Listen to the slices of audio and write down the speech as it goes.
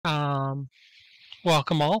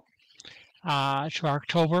Welcome all to our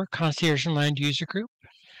October Concierge and Land User Group.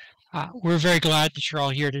 We're very glad that you're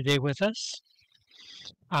all here today with us.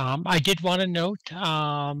 I did want to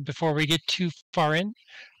note before we get too far in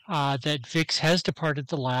that Vix has departed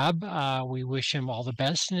the lab. We wish him all the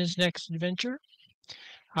best in his next adventure.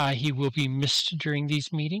 He will be missed during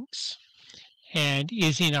these meetings. And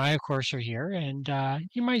Izzy and I, of course, are here. And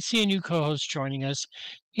you might see a new co-host joining us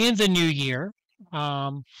in the new year.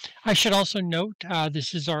 I should also note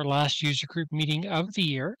this is our last user group meeting of the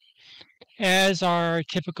year, as our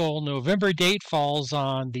typical November date falls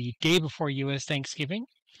on the day before U.S. Thanksgiving,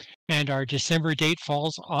 and our December date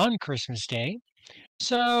falls on Christmas Day.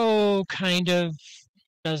 So kind of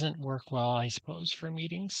doesn't work well, I suppose, for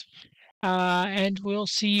meetings. And we'll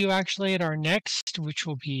see you actually at our next, which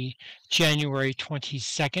will be January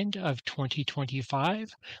 22nd of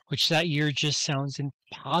 2025, which that year just sounds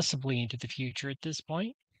impossibly into the future at this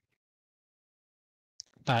point.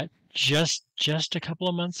 But just a couple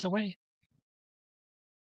of months away.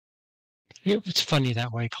 It's funny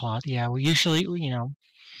that way, Claude. Yeah, we usually,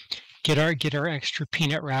 get our extra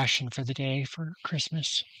peanut ration for the day for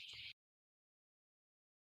Christmas.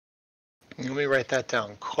 Let me write that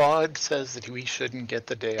down. Claude says that we shouldn't get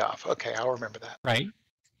the day off. Okay, I'll remember that. Right.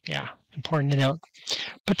 Yeah, important to note.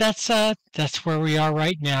 But that's where we are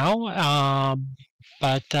right now.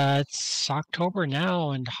 But it's October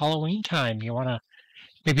now and Halloween time. You want to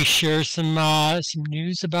maybe share some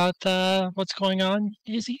news about what's going on,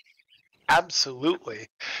 Izzy? Absolutely.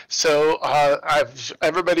 So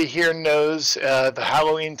everybody here knows the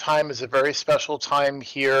Halloween time is a very special time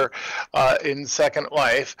here in Second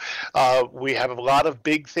Life. We have a lot of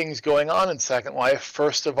big things going on in Second Life.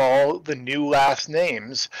 First of all, the new last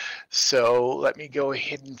names. So let me go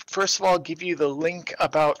ahead and first of all give you the link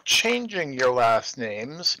about changing your last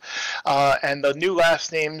names. And the new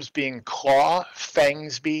last names being Claw,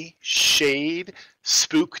 Fangsby, Shade,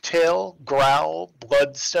 Spooktail, Growl,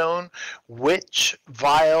 Bloodstone, Witch,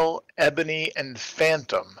 Vile, Ebony, and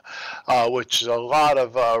Phantom, which is a lot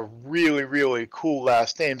of really, really cool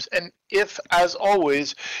last names. And if, as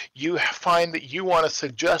always, you find that you want to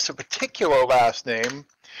suggest a particular last name,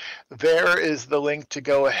 there is the link to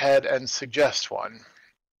go ahead and suggest one.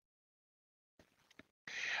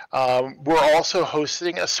 We're also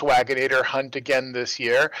hosting a Swaginator hunt again this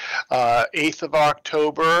year, 8th of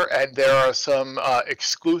October, and there are some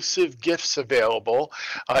exclusive gifts available.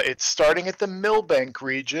 It's starting at the Millbank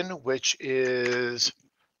region, which is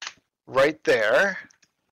right there.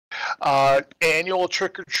 Annual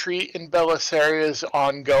trick-or-treat in Belissaria is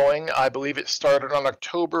ongoing. I believe it started on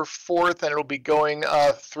October 4th, and it'll be going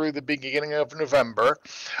through the beginning of November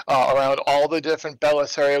around all the different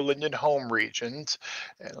Belissaria Linden home regions.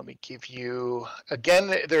 And let me give you,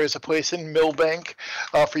 again, there is a place in Millbank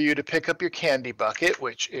for you to pick up your candy bucket,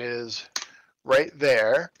 which is right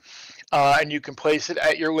there. And you can place it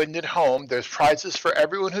at your Linden home. There's prizes for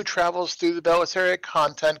everyone who travels through the Belissaria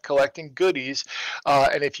content collecting goodies.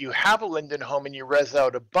 And if you have a Linden home and you res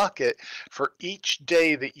out a bucket, for each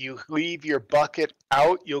day that you leave your bucket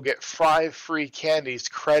out, you'll get 5 free candies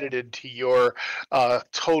credited to your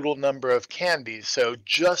total number of candies. So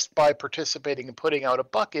just by participating and putting out a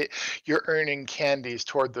bucket, you're earning candies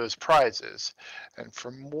toward those prizes. And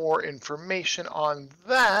for more information on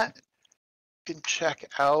that, you can check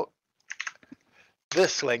out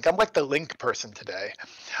this link. I'm like the link person today.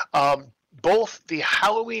 Both the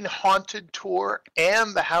Halloween Haunted Tour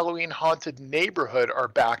and the Halloween Haunted Neighborhood are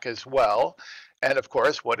back as well. And of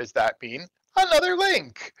course, what does that mean? Another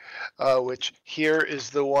link, which here is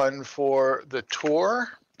the one for the tour.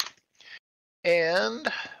 And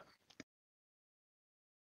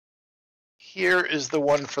here is the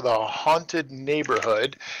one for the Haunted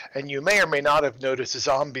Neighborhood, and you may or may not have noticed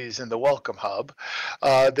zombies in the Welcome Hub.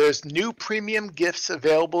 There's new premium gifts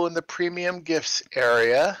available in the premium gifts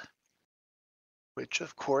area, which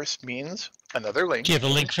of course means another link. Do you have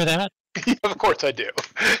a link for that? Of course I do.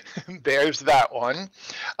 There's that one.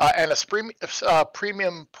 And a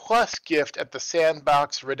premium plus gift at the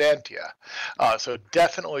Sandbox Redentia. So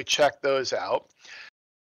definitely check those out.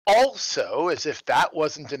 Also, as if that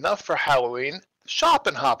wasn't enough for Halloween, Shop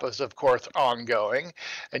and Hop is, of course, ongoing,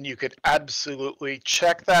 and you could absolutely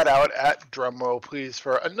check that out at, drumroll please,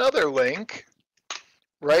 for another link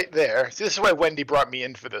right there. So this is why Wendy brought me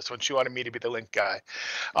in for this one. She wanted me to be the link guy.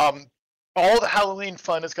 All the Halloween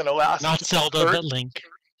fun is going to last. Not Zelda, but Link.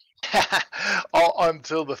 All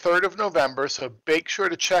until the 3rd of November, so make sure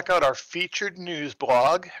to check out our featured news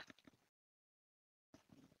blog,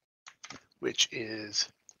 which is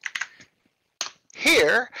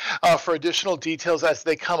here for additional details as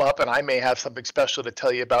they come up, and I may have something special to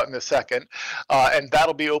tell you about in a second, and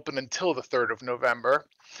that'll be open until the 3rd of November.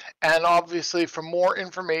 And obviously, for more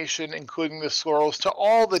information, including the swirls to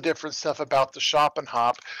all the different stuff about the Shop and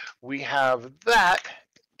Hop, we have that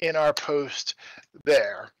in our post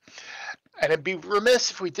there. And it'd be remiss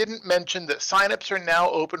if we didn't mention that signups are now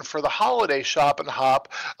open for the holiday Shop and Hop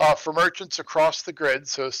for merchants across the grid.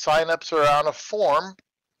 So signups are on a form,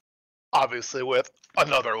 obviously with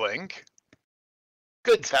another link.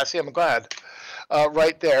 Good, Sassy, I'm glad.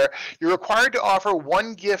 Right there. You're required to offer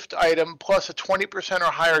one gift item plus a 20% or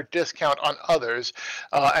higher discount on others.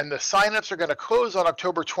 And the signups are going to close on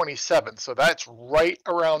October 27th. So that's right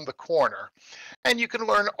around the corner. And you can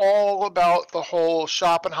learn all about the whole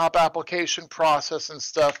Shop and Hop application process and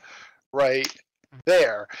stuff right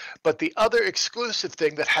there. But the other exclusive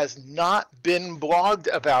thing that has not been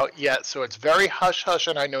blogged about yet, so it's very hush-hush,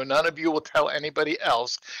 and I know none of you will tell anybody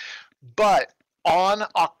else, but on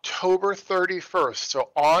October 31st, so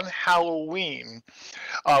on Halloween,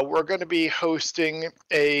 we're going to be hosting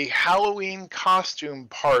a Halloween costume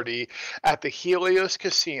party at the Helios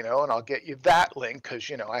Casino, and I'll get you that link because,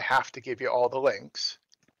 you know, I have to give you all the links.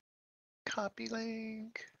 Copy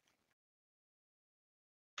link.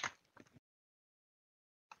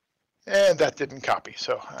 And that didn't copy,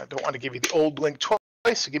 so I don't want to give you the old link twice,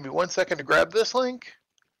 so give me 1 second to grab this link.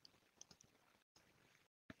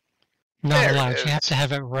 Not allowed. You have to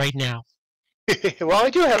have it right now. Well,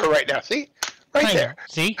 I do have it right now. See? Right there.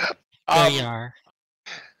 See? There you are.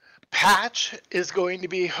 Patch is going to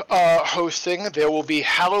be hosting. There will be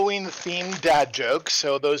Halloween-themed dad jokes,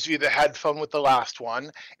 so those of you that had fun with the last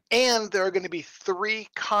one. And there are going to be 3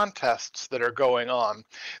 contests that are going on.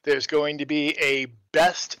 There's going to be a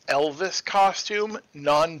Best Elvis costume,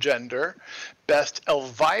 non-gender. Best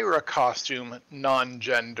Elvira costume,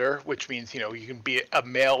 non-gender, which means, you know, you can be a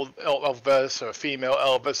male Elvis, a female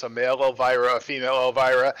Elvis, a male Elvira, a female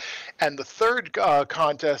Elvira. And the third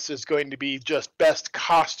contest is going to be just best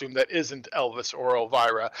costume that isn't Elvis or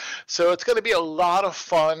Elvira. So it's going to be a lot of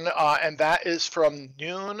fun, and that is from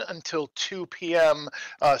noon until 2 p.m.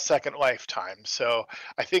 Second Lifetime. So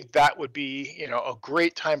I think that would be, you know, a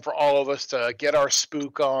great time for all of us to get our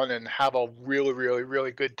spook on and have a really, really,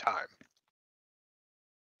 really good time.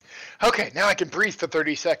 Okay, now I can breathe for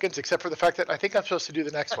 30 seconds, except for the fact that I think I'm supposed to do the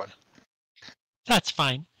next one. That's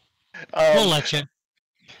fine. We'll let you.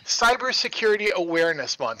 Cybersecurity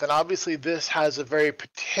Awareness Month, and obviously this has a very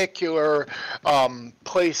particular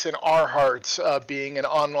place in our hearts, being an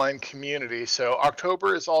online community. So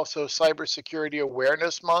October is also Cybersecurity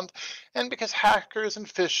Awareness Month, and because hackers and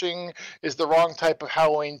phishing is the wrong type of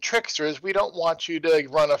Halloween tricksters, we don't want you to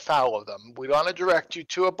run afoul of them. We want to direct you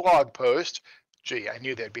to a blog post. Gee, I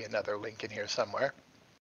knew there'd be another link in here somewhere.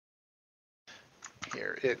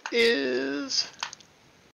 Here it is.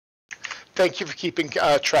 Thank you for keeping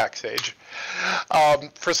track, Sage.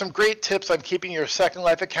 For some great tips on keeping your Second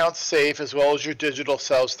Life accounts safe as well as your digital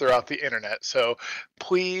selves throughout the internet. So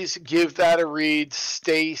please give that a read.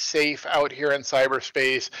 Stay safe out here in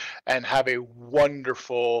cyberspace and have a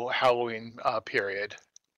wonderful Halloween period.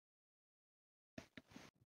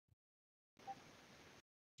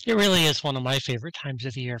 It really is one of my favorite times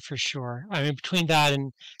of the year for sure. I mean, between that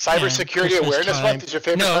and Cybersecurity Awareness Month is your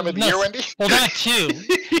favorite time of the year, Wendy? Well, that too.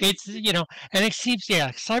 It's, you know, and it seems, yeah,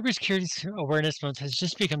 Cybersecurity Awareness Month has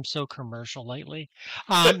just become so commercial lately.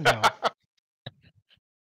 No.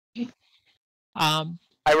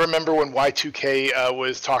 I remember when Y2K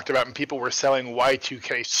was talked about and people were selling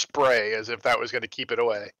Y2K spray as if that was going to keep it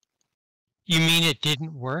away. You mean it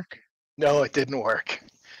didn't work? No, it didn't work.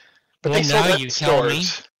 But well, they sold now it you in tell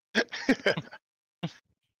stores. Me.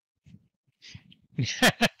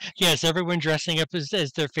 Yes, everyone dressing up as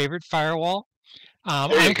their favorite firewall.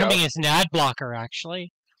 I'm coming as an ad blocker,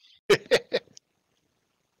 actually.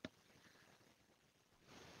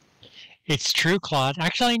 It's true, Claude.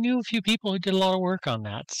 Actually, I knew a few people who did a lot of work on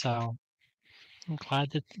that, so I'm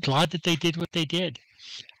glad that they did what they did.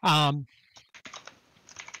 I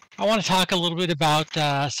want to talk a little bit about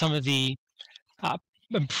some of the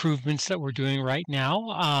improvements that we're doing right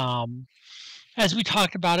now. As we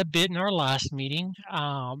talked about a bit in our last meeting,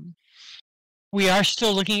 we are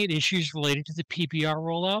still looking at issues related to the PBR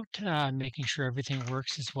rollout, making sure everything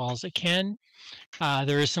works as well as it can.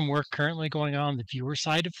 There is some work currently going on the viewer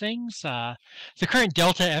side of things. The current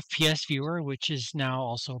Delta FPS viewer, which is now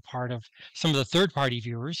also part of some of the third-party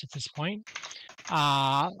viewers at this point,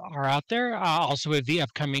 are out there. Also with the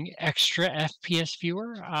upcoming extra FPS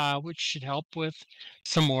viewer, which should help with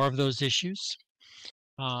some more of those issues.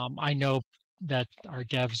 I know that our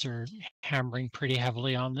devs are hammering pretty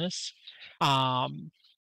heavily on this.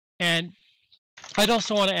 And I'd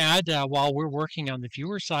also want to add, while we're working on the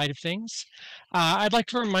viewer side of things, I'd like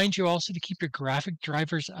to remind you also to keep your graphic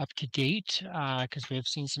drivers up to date because we have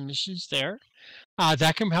seen some issues there.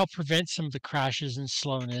 That can help prevent some of the crashes and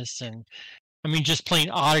slowness and, I mean, just plain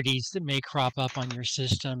oddities that may crop up on your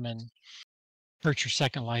system and hurt your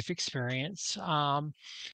Second Life experience. And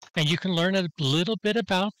you can learn a little bit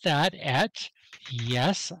about that at,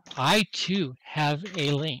 yes, I too have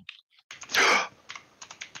a link.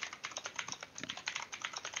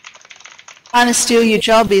 Trying to steal your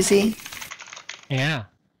job, Izzy. Yeah.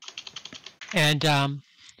 And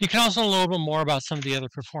you can also learn a little bit more about some of the other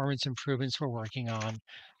performance improvements we're working on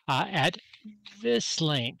at this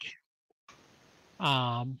link.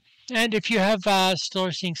 And if you have still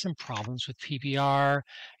are seeing some problems with PBR,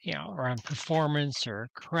 around performance or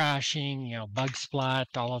crashing, bug splat,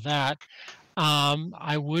 all of that,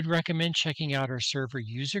 I would recommend checking out our server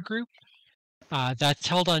user group. That's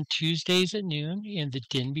held on Tuesdays at noon in the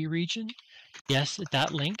Denby region. Yes, at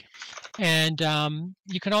that link. And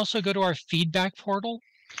you can also go to our feedback portal,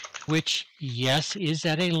 which, yes, is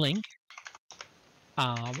at a link.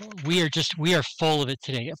 We are full of it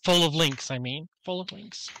today. Full of links, full of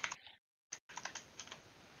links.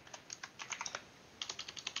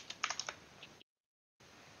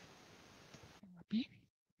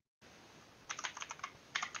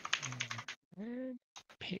 And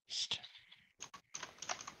paste.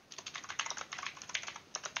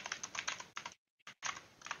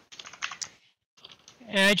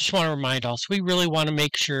 And I just want to remind also, we really want to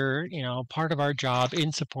make sure, part of our job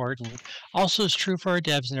in support, and also is true for our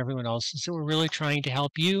devs and everyone else, is that we're really trying to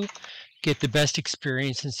help you get the best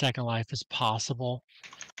experience in Second Life as possible.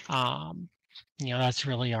 That's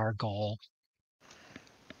really our goal.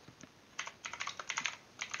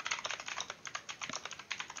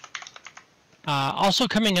 Also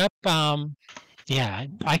coming up, yeah,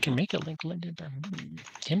 I can make a link, Linden, but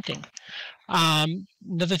tempting.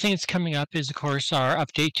 Another thing that's coming up is, of course, our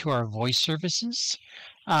update to our voice services.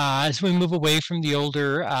 As we move away from the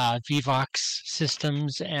older Vivox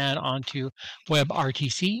systems and onto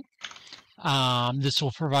WebRTC, this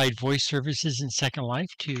will provide voice services in Second Life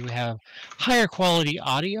to have higher quality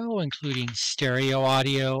audio, including stereo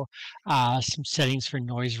audio, some settings for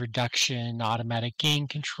noise reduction, automatic gain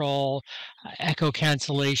control, echo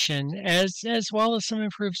cancellation, as well as some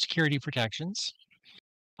improved security protections.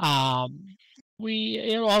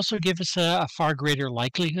 It'll also give us a far greater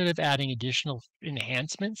likelihood of adding additional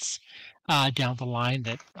enhancements down the line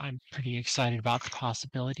that I'm pretty excited about the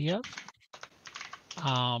possibility of.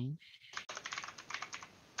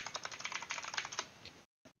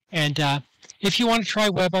 And if you want to try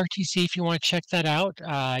WebRTC, if you want to check that out,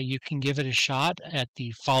 you can give it a shot at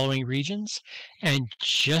the following regions. And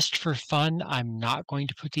just for fun, I'm not going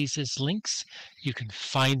to put these as links. You can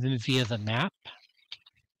find them via the map.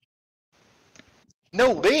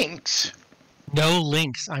 No links? No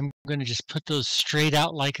links. I'm going to just put those straight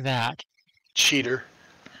out like that. Cheater.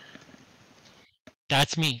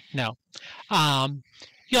 That's me. No.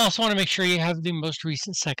 You also want to make sure you have the most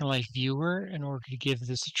recent Second Life viewer in order to give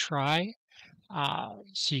this a try.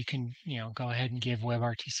 So you can, go ahead and give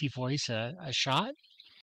WebRTC Voice a shot.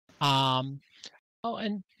 And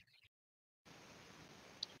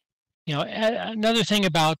another thing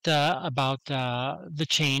about the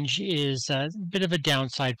change is a bit of a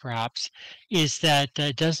downside, perhaps, is that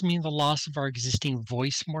it does mean the loss of our existing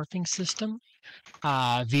voice morphing system.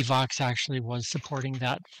 Vivox actually was supporting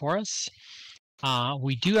that for us.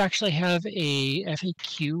 We do actually have a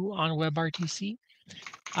FAQ on WebRTC,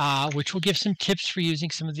 which will give some tips for using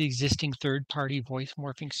some of the existing third-party voice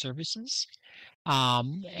morphing services.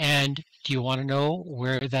 And do you want to know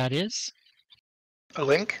where that is? A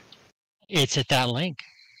link? It's at that link.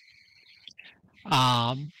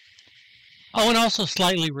 And also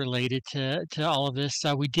slightly related to all of this,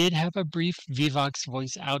 we did have a brief Vivox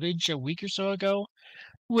voice outage a week or so ago,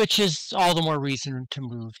 which is all the more reason to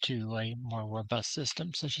move to a more robust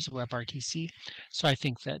system such as WebRTC. So I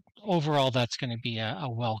think that overall that's going to be a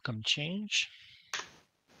welcome change.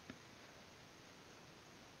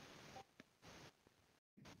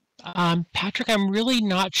 Patrick, I'm really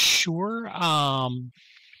not sure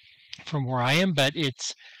from where I am, but we're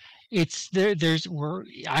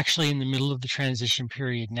actually in the middle of the transition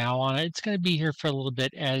period now on it. It's going to be here for a little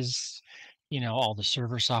bit as all the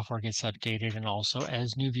server software gets updated and also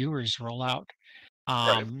as new viewers roll out.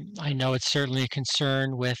 Right. I know it's certainly a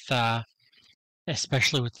concern with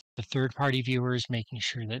especially with the third-party viewers, making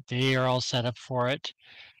sure that they are all set up for it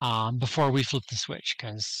before we flip the switch.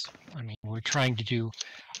 Because I mean, we're trying to do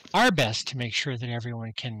our best to make sure that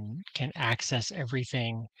everyone can access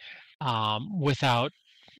everything without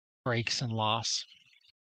breaks and loss.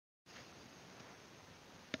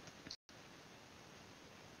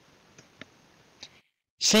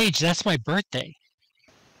 Sage, that's my birthday.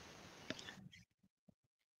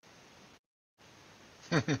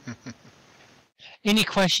 Any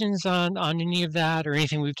questions on any of that or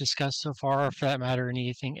anything we've discussed so far, or for that matter,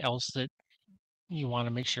 anything else that you want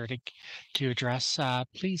to make sure to address?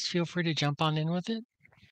 Please feel free to jump on in with it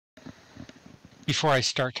before I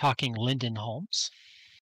start talking Linden homes.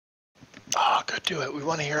 Oh, go do it. We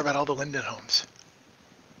want to hear about all the Linden homes.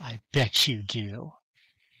 I bet you do.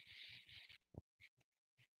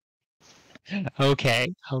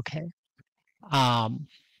 Okay.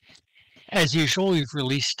 As usual, we've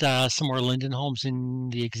released some more Linden homes in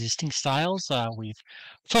the existing styles. We've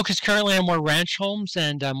focused currently on more ranch homes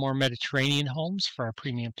and more Mediterranean homes for our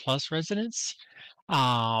Premium Plus residents.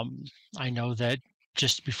 I know that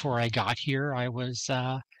just before I got here, I was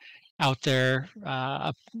out there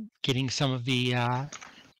getting some of the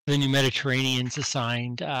new Mediterraneans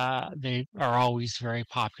assigned. They are always very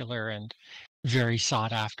popular and very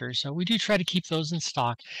sought after. So we do try to keep those in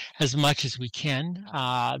stock as much as we can.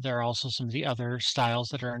 There are also some of the other styles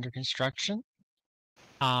that are under construction.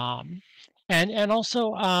 And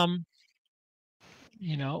also,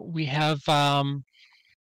 we have,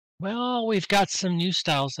 we've got some new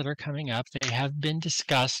styles that are coming up. They have been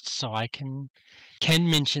discussed, so I can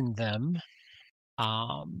mention them.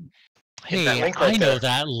 Hey, right I know there.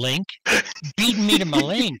 that link. Beating me to my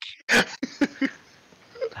link.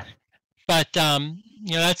 But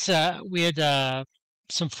that's we had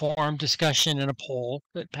some forum discussion and a poll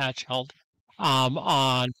that Patch held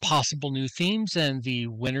on possible new themes, and the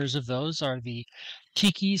winners of those are the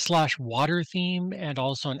tiki/water theme and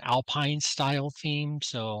also an alpine style theme.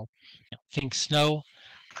 So think snow.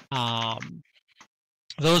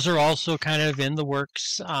 Those are also kind of in the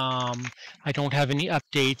works. I don't have any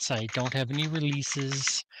updates. I don't have any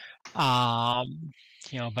releases.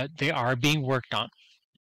 But they are being worked on.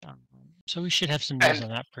 So we should have some news on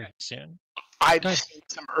that pretty soon. I've seen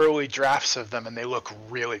some early drafts of them, and they look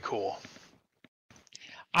really cool.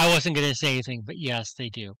 I wasn't going to say anything, but yes, they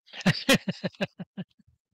do.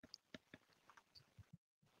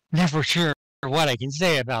 Never sure what I can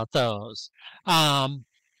say about those. And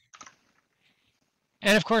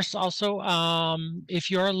of course, also, if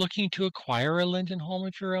you're looking to acquire a Linden home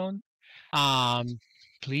of your own,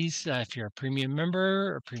 please, if you're a premium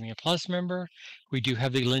member or premium plus member, we do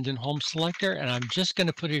have the Linden home selector, and I'm just going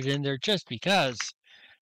to put it in there just because.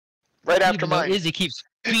 Right after mine. Even though Izzy keeps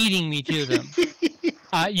feeding me to them.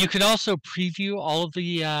 You can also preview all of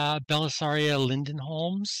the Belisaria Linden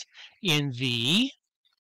homes in the.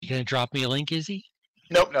 You gonna drop me a link, Izzy?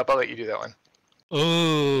 Nope. I'll let you do that one.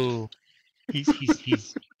 Oh,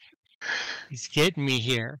 he's getting me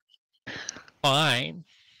here. Fine.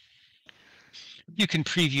 You can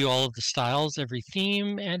preview all of the styles, every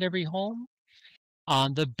theme, and every home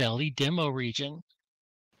on the Belly demo region.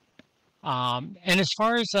 And as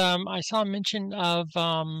far as I saw a mention of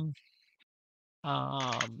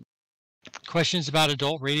questions about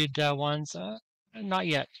adult rated ones, not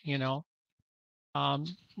yet. We're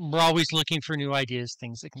always looking for new ideas,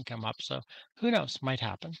 things that can come up. So who knows? Might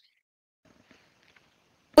happen.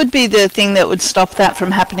 Would be the thing that would stop that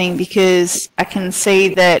from happening, because I can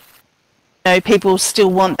see that people still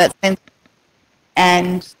want that sense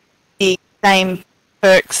and the same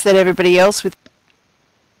perks that everybody else with.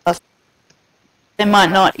 They might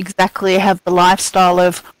not exactly have the lifestyle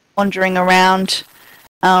of wandering around,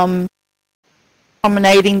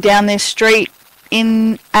 promenading down their street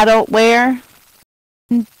in adult wear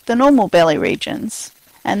in the normal belly regions,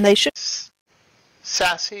 and they should.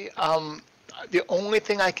 Sassy, the only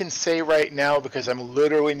thing I can say right now, because I'm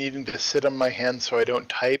literally needing to sit on my hands so I don't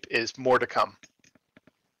type, is more to come.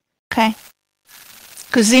 Okay.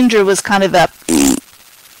 Because Indra was kind of up.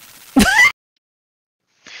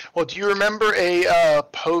 Well, do you remember a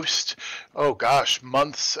post,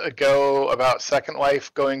 months ago about Second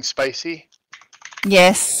Life going spicy?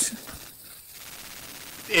 Yes.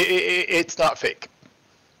 It's not fake.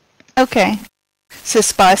 Okay. So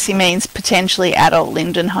spicy means potentially adult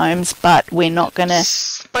Linden homes, but we're not going to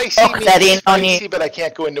lock that in on you. But I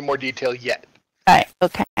can't go into more detail yet. Right,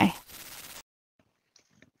 okay.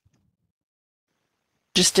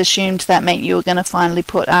 Just assumed that meant you were going to finally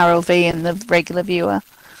put RLV in the regular viewer.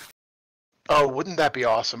 Oh, wouldn't that be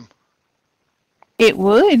awesome? It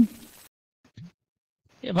would.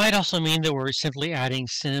 It might also mean that we're simply adding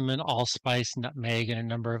cinnamon, allspice, nutmeg, and a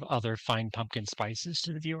number of other fine pumpkin spices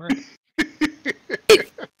to the viewer.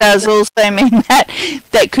 It does also mean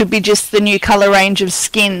that could be just the new color range of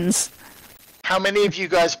skins. How many of you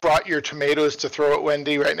guys brought your tomatoes to throw at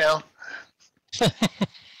Wendy right now?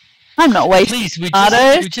 I'm not wasting Please,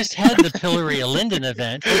 tomatoes. we just had the Pillory Linden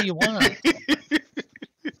event. What do you want?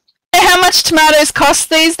 How much tomatoes cost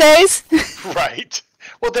these days? Right.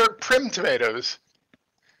 Well, they're prim tomatoes.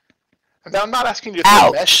 Now, I'm not asking you to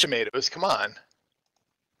throw mesh tomatoes. Come on.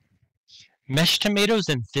 Mesh tomatoes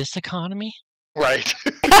in this economy? Right.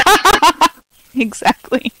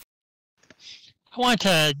 Exactly. I want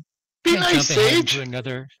to Be nice, jump ahead Sage. into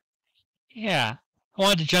another. Yeah. I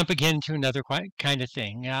wanted to jump again to another kind of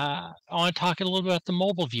thing. I want to talk a little bit about the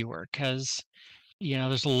mobile viewer because,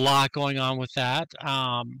 there's a lot going on with that.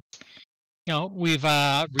 We've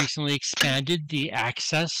recently expanded the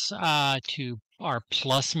access to our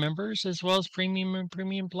Plus members as well as Premium and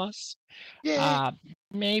Premium Plus. Yeah.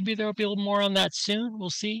 Maybe there'll be a little more on that soon. We'll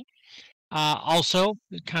see. Also,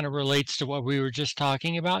 it kind of relates to what we were just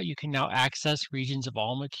talking about. You can now access regions of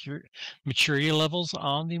all maturity levels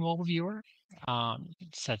on the mobile viewer.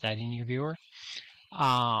 Set that in your viewer.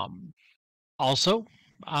 Also,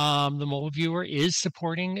 the mobile viewer is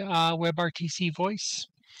supporting WebRTC voice.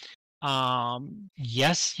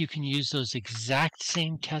 Yes, you can use those exact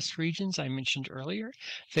same test regions I mentioned earlier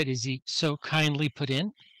that Izzy so kindly put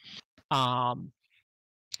in. I'm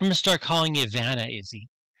going to start calling you Vanna, Izzy.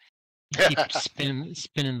 You keep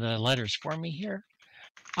spinning the letters for me here.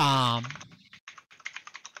 So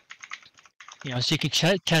you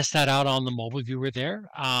can test that out on the mobile viewer there.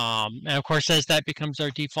 And of course, as that becomes our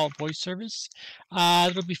default voice service,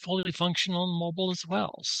 it'll be fully functional on mobile as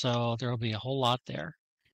well. So there'll be a whole lot there.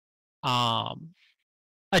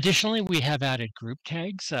 Additionally, we have added group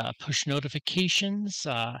tags, push notifications,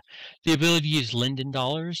 the ability to use Linden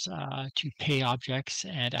dollars to pay objects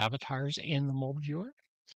and avatars in the mobile viewer.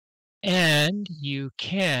 And you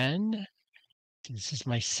can, this is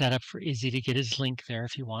my setup for Izzy to get his link there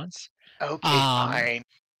if he wants. Okay, fine.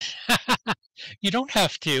 You don't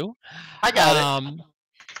have to. I got it.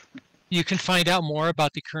 You can find out more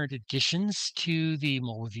about the current additions to the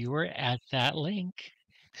mobile viewer at that link.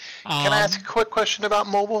 Can I ask a quick question about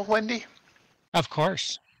mobile, Wendy? Of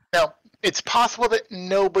course. Now, it's possible that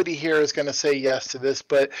nobody here is going to say yes to this,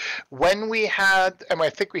 but when we had, and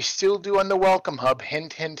I think we still do on the Welcome Hub,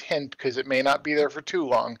 hint, hint, hint, because it may not be there for too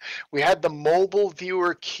long, we had the mobile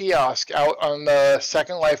viewer kiosk out on the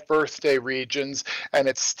Second Life birthday regions, and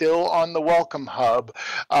it's still on the Welcome Hub.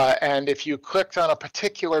 And if you clicked on a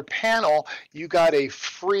particular panel, you got a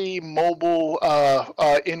free mobile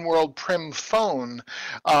in-world prim phone,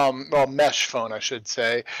 well, mesh phone, I should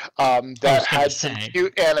say, that had some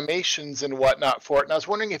cute animations and whatnot for it. And I was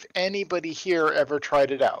wondering if anybody here ever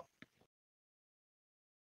tried it out.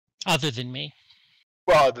 Other than me.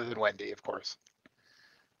 Well, other than Wendy, of course.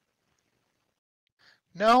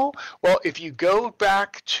 No? Well, if you go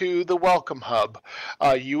back to the Welcome Hub,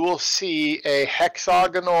 you will see a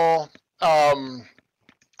hexagonal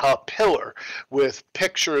pillar with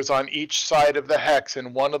pictures on each side of the hex,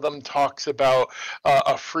 and one of them talks about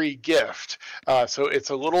a free gift. So it's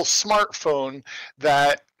a little smartphone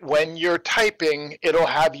that when you're typing, it'll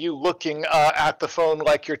have you looking at the phone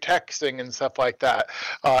like you're texting and stuff like that.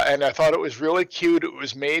 And I thought it was really cute. It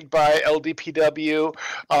was made by LDPW,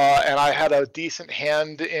 and I had a decent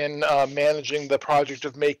hand in managing the project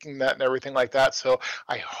of making that and everything like that. So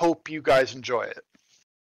I hope you guys enjoy it.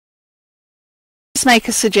 Make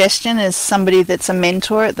a suggestion as somebody that's a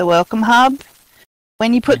mentor at the Welcome Hub.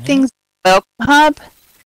 When you put things in the Welcome Hub, it'd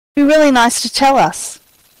be really nice to tell us.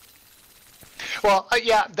 Well,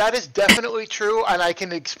 yeah, that is definitely true, and I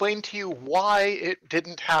can explain to you why it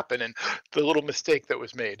didn't happen and the little mistake that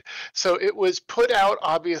was made. So it was put out,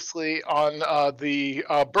 obviously, on the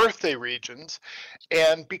birthday regions,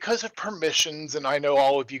 and because of permissions, and I know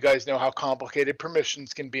all of you guys know how complicated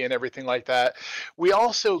permissions can be and everything like that, we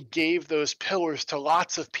also gave those pillars to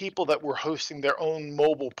lots of people that were hosting their own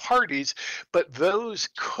mobile parties, but those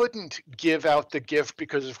couldn't give out the gift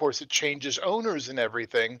because, of course, it changes owners and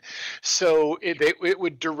everything. So it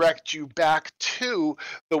would direct you back to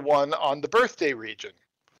the one on the birthday region.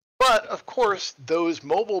 But, of course, those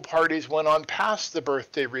mobile parties went on past the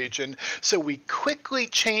birthday region, so we quickly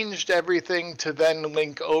changed everything to then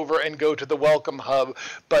link over and go to the Welcome Hub.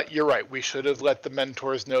 But you're right, we should have let the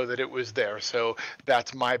mentors know that it was there, so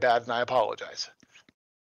that's my bad, and I apologize.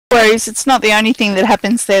 Whereas it's not the only thing that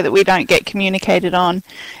happens there that we don't get communicated on.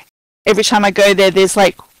 Every time I go there, there's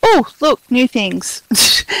like, oh, look, new things.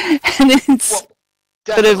 And it's...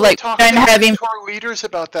 Definitely like talk don't have him. to our leaders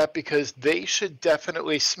about that, because they should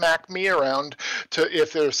definitely smack me around to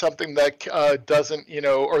if there's something that doesn't,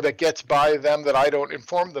 or that gets by them that I don't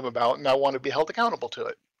inform them about, and I want to be held accountable to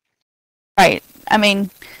it. Right. I mean,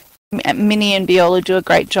 Minnie and Viola do a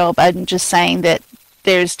great job. I'm just saying that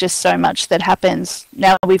there's just so much that happens.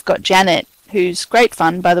 Now we've got Janet, who's great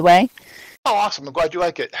fun, by the way. Oh, awesome. I'm glad you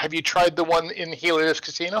like it. Have you tried the one in Helios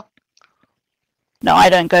Casino? No, I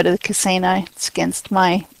don't go to the casino. It's against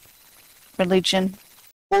my religion.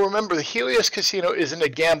 Well, remember, the Helios Casino isn't a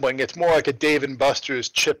gambling. It's more like a Dave & Buster's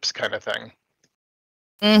chips kind of thing.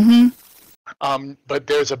 Mm-hmm. But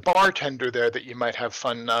there's a bartender there that you might have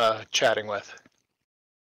fun chatting with.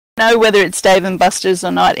 Know whether it's Dave & Buster's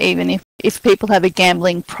or not, even if people have a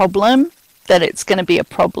gambling problem, that it's going to be a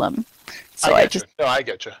problem. So I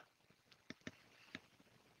get you.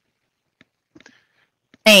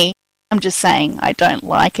 I'm just saying I don't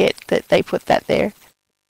like it that they put that there.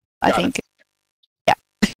 I think, yeah.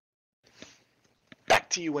 Back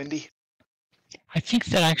to you, Wendy. I think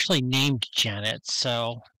that actually named Janet,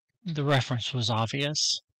 so the reference was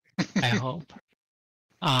obvious. I hope.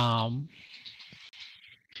 I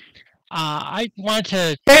wanted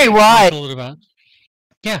to Very wide. talk a little about.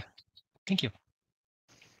 Yeah, thank you.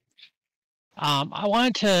 I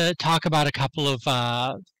wanted to talk about a couple of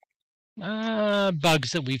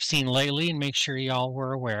bugs that we've seen lately and make sure y'all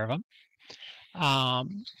were aware of them.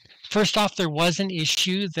 First off, there was an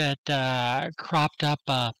issue that cropped up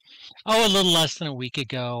a little less than a week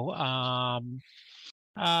ago.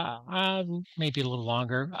 Maybe a little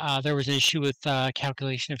longer. There was an issue with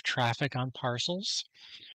calculation of traffic on parcels.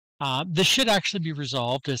 This should actually be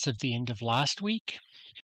resolved as of the end of last week.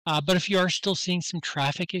 But if you are still seeing some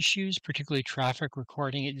traffic issues, particularly traffic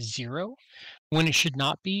recording at 0, when it should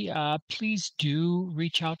not be, please do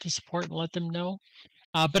reach out to support and let them know.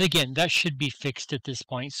 But again, that should be fixed at this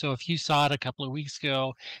point. So if you saw it a couple of weeks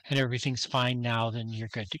ago and everything's fine now, then you're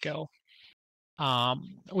good to go.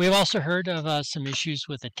 We've also heard of some issues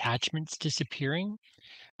with attachments disappearing.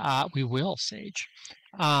 We will, Sage.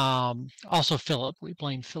 Also, Philip. We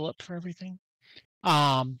blame Philip for everything.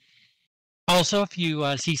 Also, if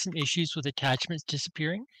you see some issues with attachments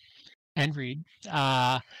disappearing, and read,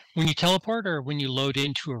 when you teleport or when you load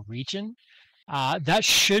into a region, that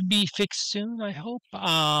should be fixed soon, I hope.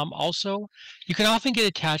 Also, you can often get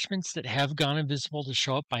attachments that have gone invisible to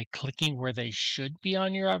show up by clicking where they should be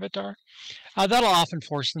on your avatar. That'll often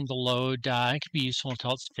force them to load. It can be useful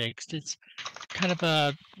until it's fixed. It's kind of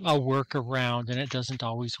a workaround, and it doesn't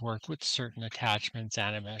always work with certain attachments,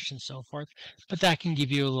 animesh, and so forth, but that can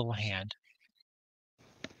give you a little hand.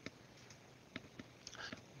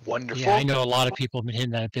 Wonderful. Yeah, I know a lot of people have been hitting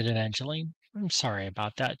that a bit eventually. I'm sorry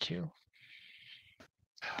about that too.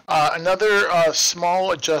 Another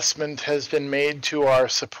small adjustment has been made to our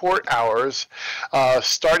support hours.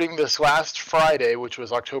 Starting this last Friday, which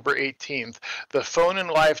was October 18th, the phone and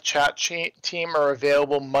live chat team are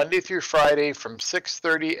available Monday through Friday from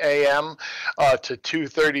 6:30 a.m. To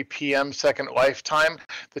 2:30 p.m. Second Life time.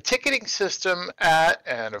 The ticketing system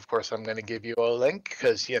and of course I'm going to give you a link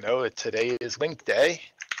because, today is link day.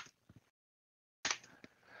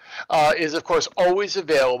 Is of course always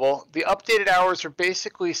available. The updated hours are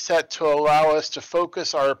basically set to allow us to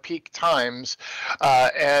focus our peak times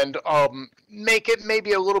and make it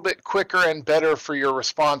maybe a little bit quicker and better for your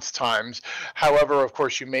response times. However, of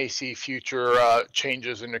course, you may see future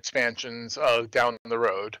changes and expansions down the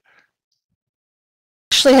road.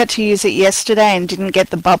 Actually had to use it yesterday and didn't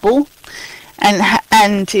get the bubble.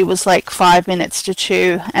 And it was like 5 minutes to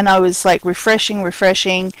 2, and I was like refreshing,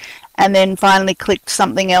 and then finally clicked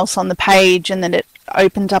something else on the page, and then it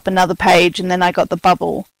opened up another page, and then I got the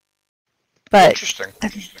bubble. But interesting.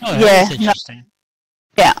 Interesting.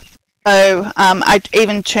 Yeah. So I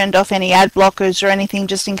even turned off any ad blockers or anything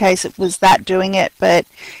just in case it was that doing it. But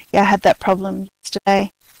yeah, I had that problem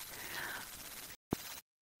yesterday.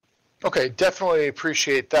 Okay, definitely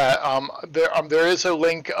appreciate that. There is a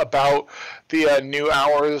link about the new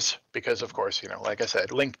hours because, of course, like I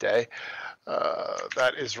said, link day.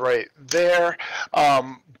 That is right there.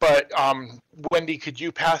 But Wendy, could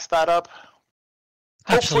you pass that up?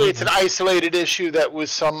 Absolutely. Hopefully it's an isolated issue that was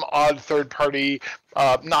some odd third party,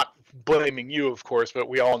 not blaming you, of course, but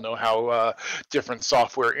we all know how different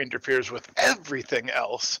software interferes with everything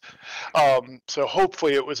else. So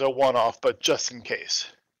hopefully it was a one-off, but just in case.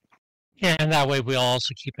 Yeah, and that way we'll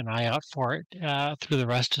also keep an eye out for it through the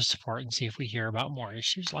rest of support and see if we hear about more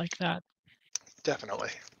issues like that.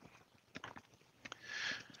 Definitely.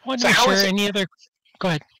 So any other? Go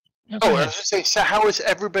ahead. No, go ahead. I was going to say, so how is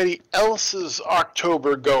everybody else's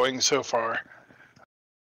October going so far?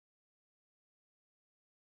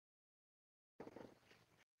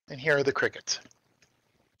 And here are the crickets.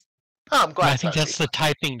 Oh, I'm glad. I think that's the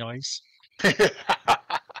typing noise.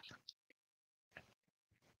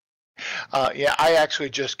 Yeah, I actually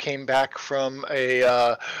just came back from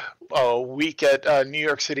a week at New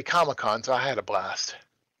York City Comic Con, so I had a blast.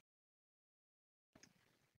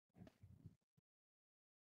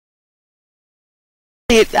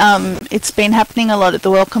 It's been happening a lot at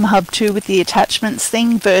the Welcome Hub too with the attachments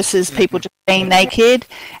thing versus people just being naked,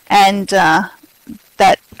 and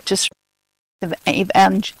that just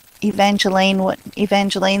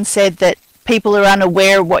Evangeline said that people are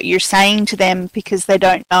unaware of what you're saying to them because they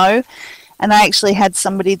don't know. And I actually had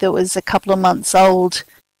somebody that was a couple of months old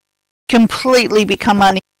completely become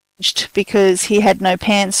unhinged because he had no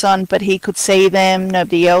pants on, but he could see them,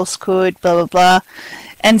 nobody else could, blah, blah, blah.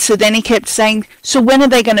 And so then he kept saying, so when are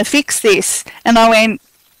they going to fix this? And I went,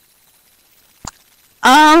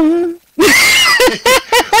 Well,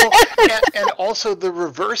 and also the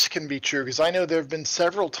reverse can be true, because I know there have been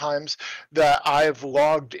several times that I've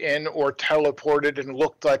logged in or teleported and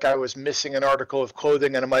looked like I was missing an article of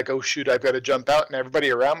clothing, and I'm like, oh shoot, I've got to jump out, and everybody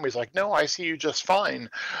around me is like, no, I see you just fine.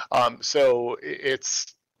 So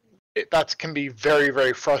that can be very,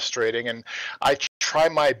 very frustrating, and I try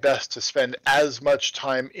my best to spend as much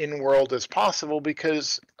time in world as possible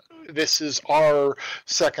because this is our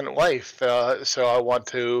second life. So I want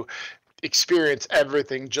to experience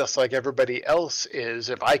everything just like everybody else is.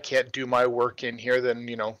 If I can't do my work in here, then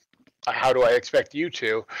how do I expect you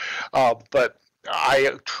to? But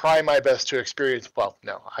I try my best to experience. Well,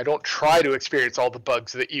 no, I don't try to experience all the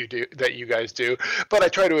bugs that you guys do, but I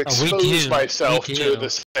try to expose myself to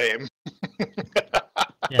the same.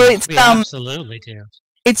 Yeah, we absolutely do.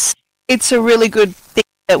 It's a really good thing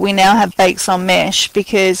that we now have bakes on mesh,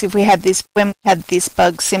 because if we had this, when we had this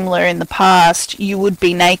bug similar in the past, you would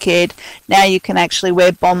be naked. Now you can actually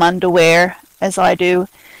wear bomb underwear, as I do,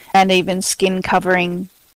 and even skin covering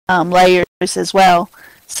layers as well.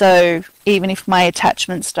 So even if my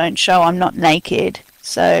attachments don't show, I'm not naked.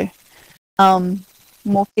 So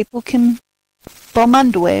more people can bomb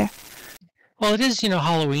underwear. Well, it is,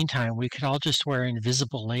 Halloween time. We could all just wear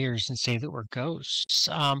invisible layers and say that we're ghosts.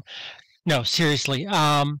 No, seriously.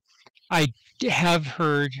 I have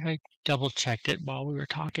heard, I double checked it while we were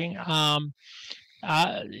talking.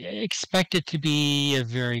 Expect it to be a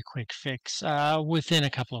very quick fix within a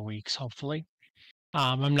couple of weeks, hopefully.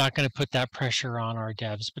 I'm not going to put that pressure on our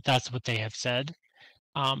devs, but that's what they have said.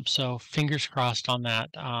 So fingers crossed on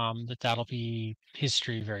that, that'll be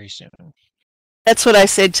history very soon. That's what I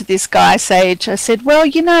said to this guy, Sage. I said, well,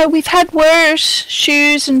 we've had worse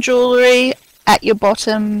shoes and jewellery at your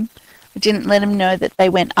bottom. I didn't let him know that they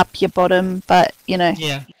went up your bottom, but,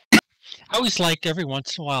 Yeah. I always liked every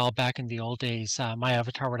once in a while back in the old days, my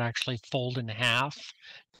avatar would actually fold in half.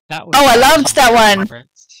 I loved that one.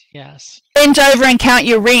 Favorites. Yes. Bend over and count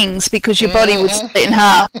your rings because your body was split in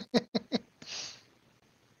half.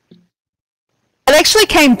 It actually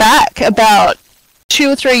came back about 2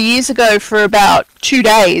 or 3 years ago for about 2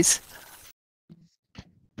 days.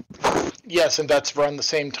 Yes, and that's around the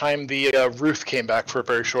same time the roof came back for a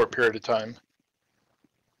very short period of time.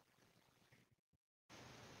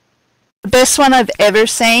 The best one I've ever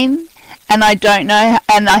seen, and I don't know,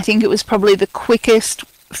 and I think it was probably the quickest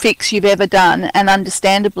fix you've ever done, and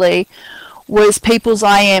understandably, was people's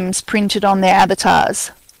IMs printed on their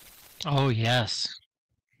avatars. Oh, yes.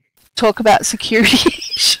 Talk about security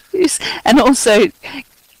issues, and also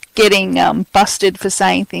getting busted for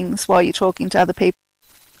saying things while you're talking to other people.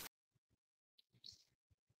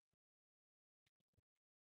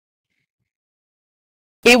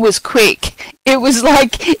 It was quick. It was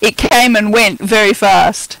like it came and went very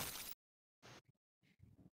fast.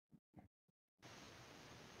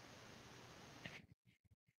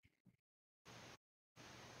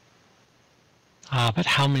 But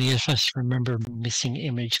how many of us remember missing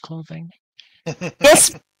image clothing?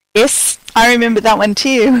 Yes, I remember that one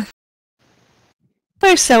too.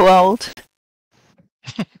 We're so old.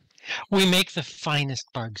 We make the finest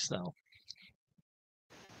bugs, though.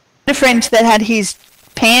 A friend that had his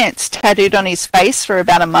pants tattooed on his face for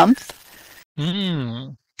about a month.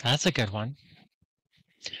 That's a good one.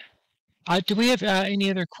 Do we have any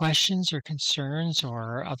other questions or concerns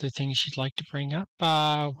or other things you'd like to bring up?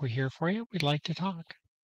 We're here for you. We'd like to talk.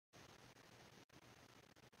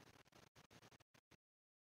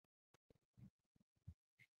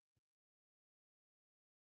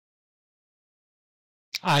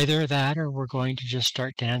 Either that or we're going to just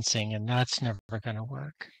start dancing, and that's never going to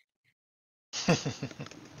work.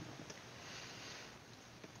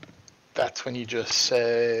 That's when you just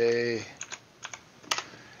say,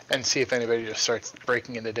 and see if anybody just starts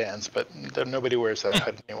breaking into dance. But nobody wears that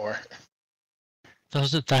hood anymore.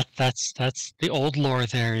 That's the old lore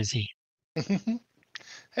there, Izzy.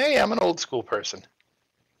 Hey, I'm an old school person.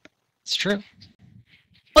 It's true.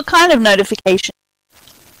 What kind of notification?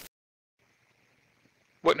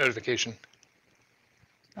 What notification?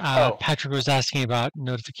 Patrick was asking about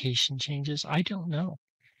notification changes. I don't know.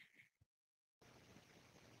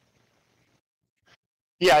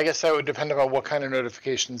 Yeah, I guess that would depend on what kind of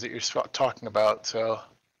notifications that you're talking about. So,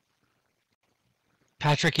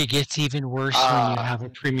 Patrick, it gets even worse when you have a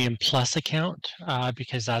Premium Plus account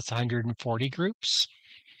because that's 140 groups.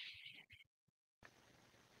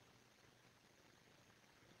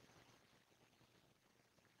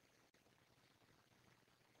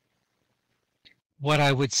 What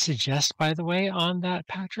I would suggest, by the way, on that,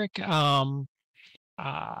 Patrick, and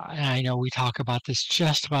I know we talk about this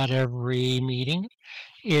just about every meeting,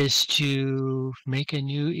 is to make a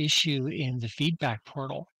new issue in the feedback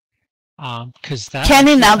portal, because that Can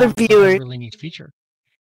in other sounds like a viewers really neat feature.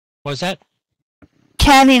 What was that?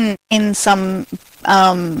 can in some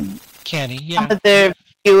Canny, yeah. other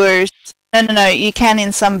viewers. No. You can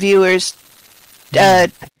in some viewers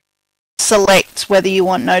select whether you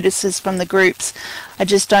want notices from the groups. I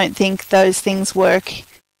just don't think those things work.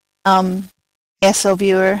 SL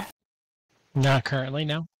viewer. Not currently,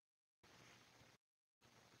 no.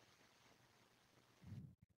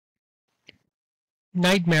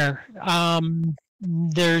 Nightmare.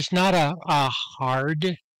 There's not a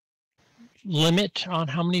hard limit on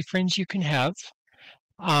how many friends you can have.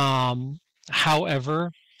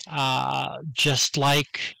 However, just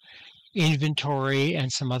like inventory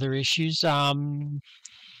and some other issues, the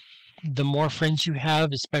more friends you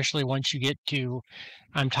have, especially once you get to,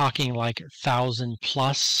 I'm talking like 1,000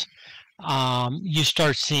 plus, you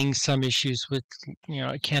start seeing some issues with,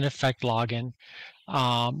 it can affect login,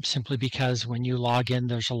 simply because when you log in,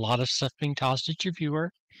 there's a lot of stuff being tossed at your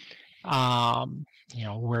viewer.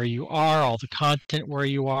 Where you are, all the content where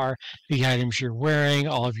you are, the items you're wearing,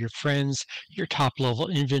 all of your friends, your top level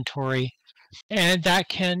inventory. And that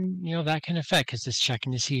can affect, because it's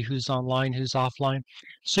checking to see who's online, who's offline.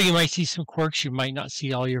 So you might see some quirks. You might not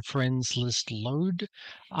see all your friends list load.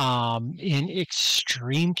 In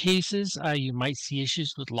extreme cases, you might see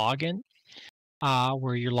issues with login,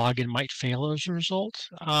 where your login might fail as a result.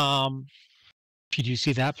 If you do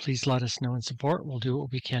see that, please let us know in support. We'll do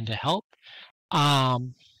what we can to help.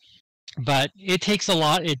 But it takes a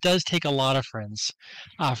lot. It does take a lot of friends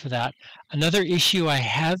for that. Another issue I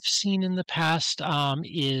have seen in the past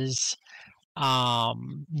is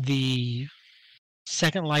the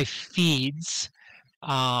Second Life feeds.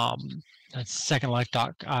 That's Second Life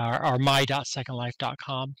or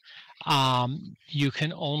my.secondlife.com. You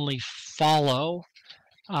can only follow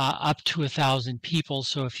up to 1,000 people.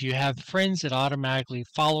 So if you have friends, it automatically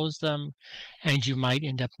follows them, and you might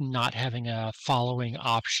end up not having a following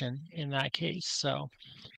option in that case. So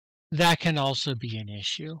that can also be an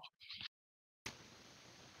issue.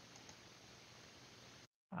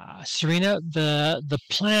 Serena, the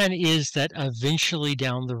plan is that eventually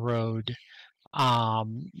down the road,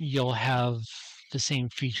 you'll have the same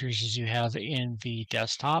features as you have in the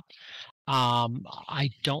desktop. I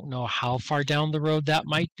don't know how far down the road that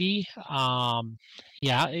might be.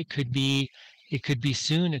 Yeah, it could be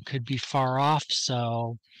soon, it could be far off.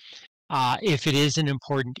 So if it is an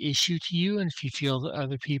important issue to you, and if you feel that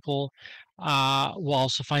other people will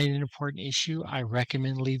also find it an important issue, I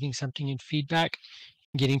recommend leaving something in feedback,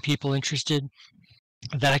 getting people interested.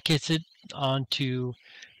 That gets it onto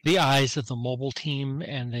the eyes of the mobile team,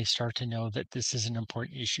 and they start to know that this is an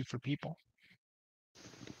important issue for people.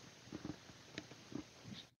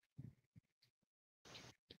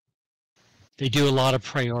 They do a lot of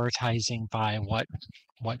prioritizing by what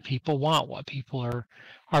people want, what people are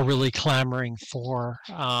really clamoring for,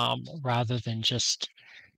 rather than just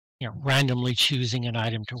randomly choosing an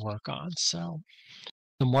item to work on. So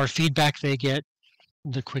the more feedback they get,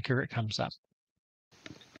 the quicker it comes up.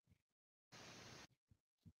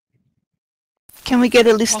 Can we get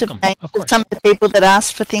a list of names of some of the people that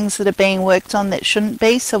asked for things that are being worked on that shouldn't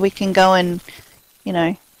be, so we can go and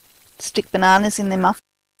stick bananas in their muffin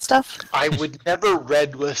stuff? I would never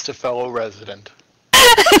red list a fellow resident.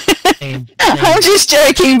 I'm just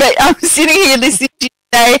joking, but I'm sitting here listening to you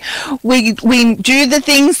say we do the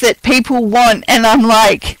things that people want, and I'm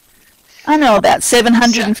like, I know about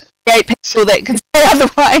 758 people that can say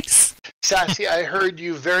otherwise. Sassy, I heard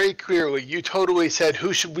you very clearly. You totally said,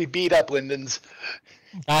 "Who should we beat up, Lindens?"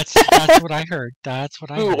 That's what I heard. That's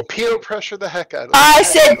what I heard. We will peer pressure the heck out of them. I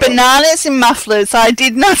said bananas and mufflers. I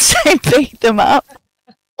did not say beat them up.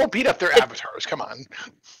 Oh, beat up their avatars. Come on.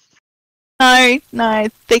 No,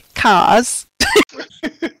 they're cars.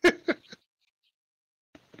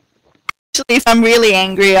 Actually, if I'm really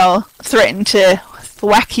angry, I'll threaten to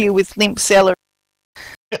whack you with limp celery.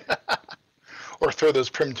 Or throw those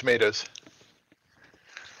prim tomatoes.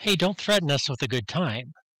 Hey, don't threaten us with a good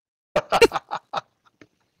time.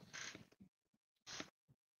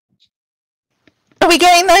 Are we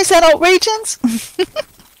getting those adult regions?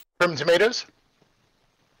 Prim tomatoes?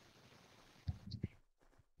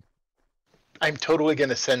 I'm totally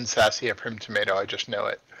going to send Sassy a prim tomato. I just know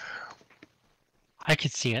it. I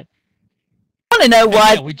could see it. I want to know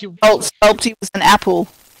why Yeah, Sculpty was an apple.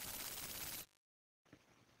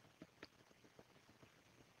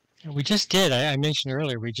 we just did. I mentioned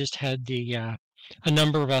earlier, we just had a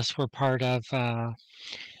number of us were part of the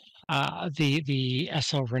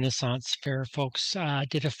SO Renaissance Fair. Folks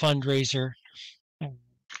did a fundraiser,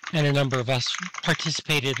 and a number of us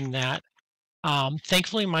participated in that.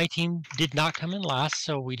 Thankfully, my team did not come in last,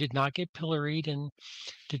 so we did not get pilloried and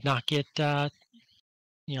did not get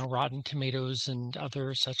rotten tomatoes and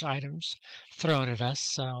other such items thrown at us.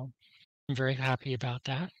 So I'm very happy about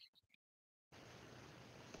that.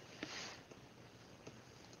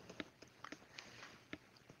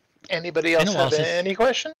 Anybody else have any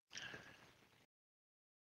question?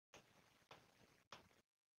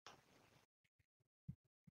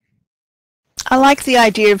 I like the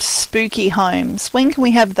idea of spooky homes. When can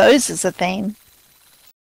we have those as a theme?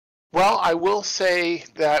 Well, I will say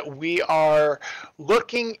that we are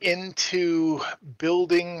looking into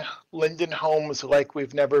building Linden homes like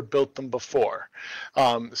we've never built them before.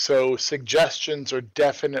 So suggestions are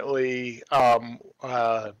definitely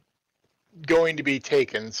going to be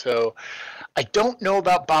taken. So I don't know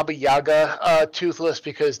about Baba Yaga Toothless,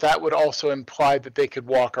 because that would also imply that they could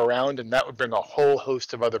walk around, and that would bring a whole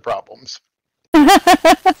host of other problems.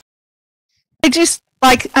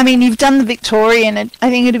 You've done the Victorian, and I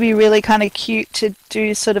think it'd be really kind of cute to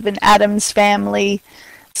do sort of an Addams Family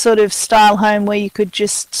sort of style home where you could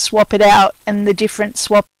just swap it out, and the different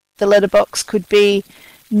swap the letterbox could be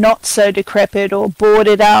not so decrepit or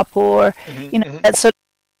boarded up, or that sort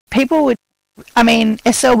of people would.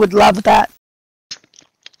 SL would love that.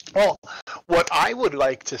 Well, what I would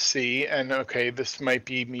like to see, and okay, this might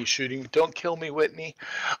be me shooting, don't kill me, Whitney,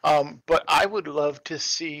 but I would love to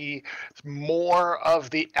see more of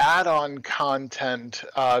the add-on content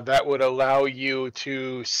that would allow you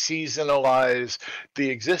to seasonalize the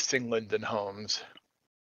existing Linden homes.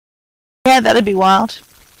 Yeah, that'd be wild.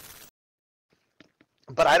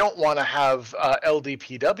 But I don't want to have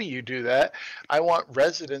LDPW do that. I want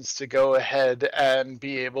residents to go ahead and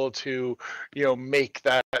be able to, make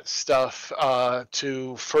that stuff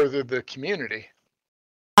to further the community.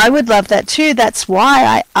 I would love that too. That's why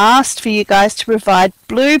I asked for you guys to provide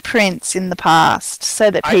blueprints in the past,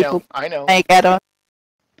 so that people make add-on.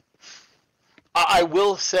 I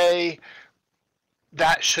will say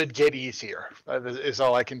that should get easier. Is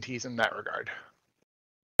all I can tease in that regard.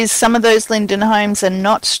 Some of those Linden homes are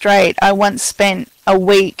not straight. I once spent a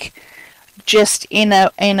week just in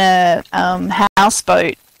a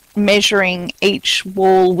houseboat measuring each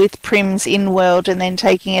wall with Prim's in-world, and then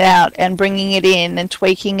taking it out and bringing it in and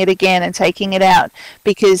tweaking it again and taking it out,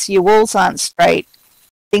 because your walls aren't straight.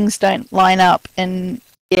 Things don't line up, and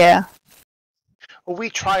yeah. Well, we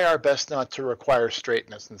try our best not to require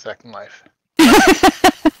straightness in Second Life.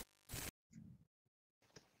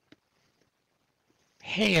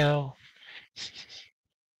 Heyo.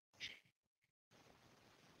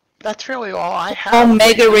 That's really all I have. Oh,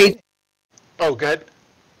 mega read. Oh, good.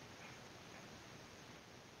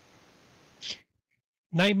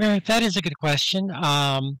 Nightmare, that is a good question.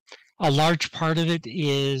 A large part of it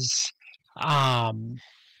is,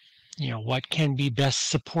 what can be best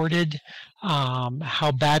supported?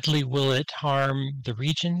 How badly will it harm the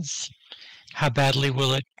regions? How badly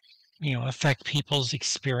will it, affect people's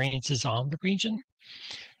experiences on the region?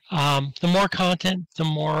 The more content, the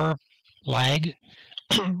more lag,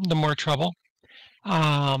 the more trouble.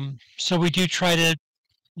 So we do try to,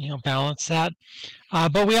 balance that.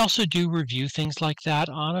 But we also do review things like that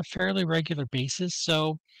on a fairly regular basis.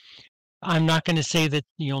 So I'm not going to say that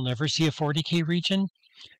you'll never see a 40K region.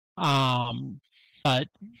 But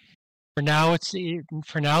for now,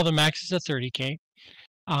 the max is a 30K.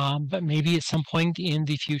 But maybe at some point in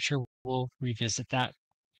the future, we'll revisit that.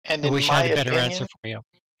 And I wish I had a better answer for you.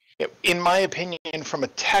 In my opinion, from a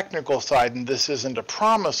technical side, and this isn't a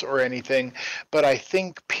promise or anything, but I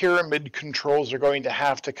think pyramid controls are going to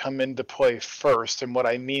have to come into play first. And what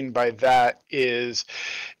I mean by that is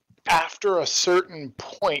after a certain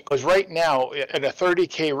point, because right now in a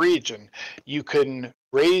 30K region, you can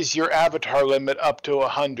raise your avatar limit up to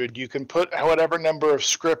 100. You can put whatever number of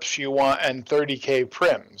scripts you want and 30K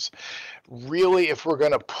prims. Really, if we're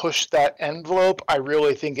going to push that envelope, I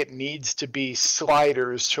really think it needs to be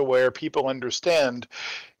sliders to where people understand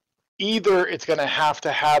either it's going to have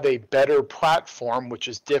a better platform, which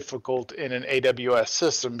is difficult in an AWS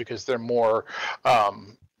system because they're more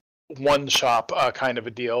one shop kind of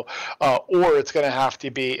a deal, or it's going to have to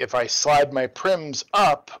be, if I slide my prims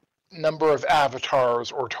up, number of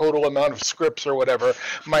avatars or total amount of scripts or whatever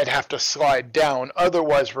might have to slide down.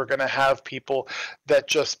 Otherwise, we're going to have people that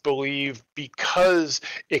just believe because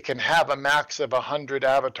it can have a max of 100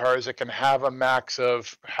 avatars, it can have a max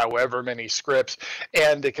of however many scripts,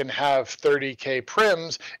 and it can have 30K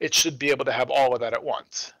prims, it should be able to have all of that at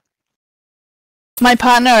once. My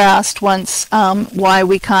partner asked once why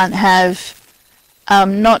we can't have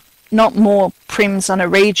not more prims on a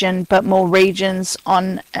region, but more regions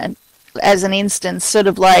on as an instance. Sort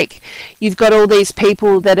of like you've got all these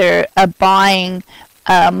people that are buying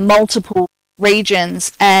multiple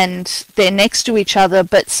regions and they're next to each other,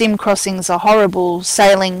 but sim crossings are horrible,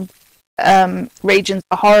 sailing regions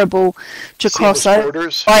are horrible to cross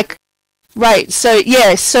over. Like, right, so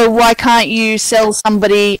yeah, so why can't you sell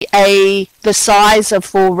somebody the size of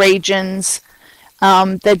 4 regions?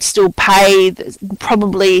 They'd still pay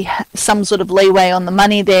probably some sort of leeway on the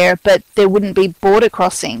money there, but there wouldn't be border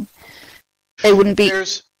crossing. They wouldn't be.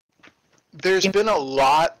 There's been a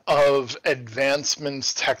lot of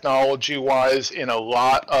advancements technology-wise in a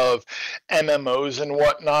lot of MMOs and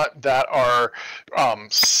whatnot that are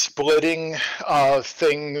splitting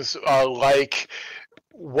things like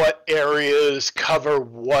what areas cover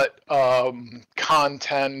what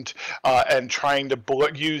content and trying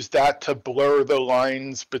to use that to blur the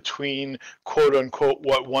lines between quote unquote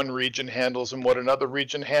what one region handles and what another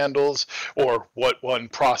region handles, or what one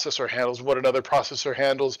processor handles and what another processor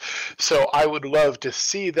handles. So I would love to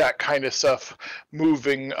see that kind of stuff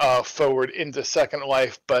moving forward into Second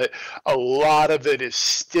Life, but a lot of it is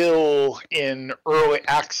still in early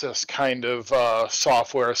access kind of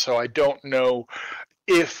software, so I don't know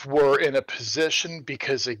if we're in a position,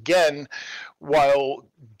 because again, while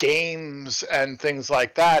games and things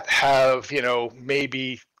like that have,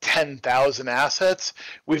 maybe 10,000 assets,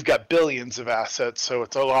 we've got billions of assets, so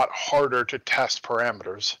it's a lot harder to test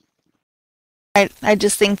parameters. I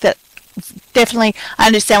just think that definitely, I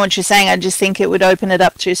understand what you're saying. I just think it would open it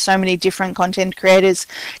up to so many different content creators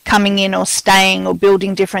coming in or staying or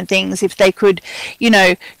building different things. If they could,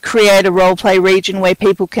 create a role play region where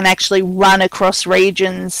people can actually run across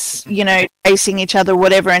regions, facing each other,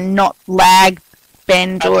 whatever, and not lag,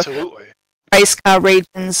 bend, Absolutely. Or race car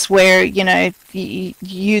regions where,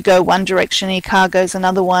 you go one direction, your car goes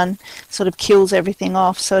another one, sort of kills everything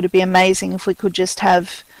off. So it'd be amazing if we could just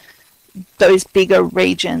have those bigger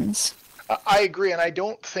regions. I agree, and I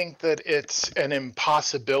don't think that it's an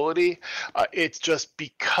impossibility. It's just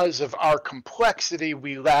because of our complexity,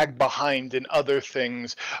 we lag behind in other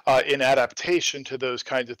things in adaptation to those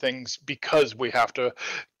kinds of things, because we have to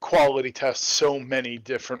quality test so many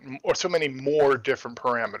more different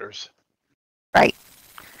parameters. Right,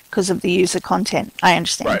 because of the user content. I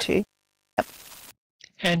understand too. Yep.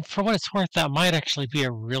 And for what it's worth, that might actually be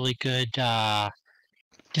a really good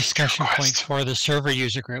discussion point for the server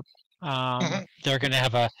user group. They're going to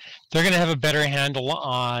have a better handle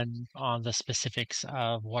on the specifics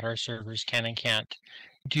of what our servers can and can't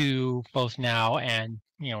do, both now and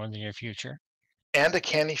in the near future. And a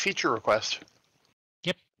canny feature request.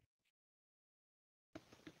 Yep.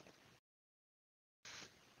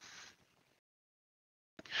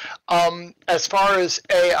 As far as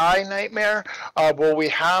AI Nightmare, well, we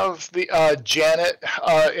have the Janet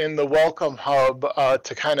in the Welcome Hub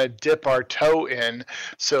to kind of dip our toe in,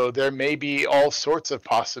 so there may be all sorts of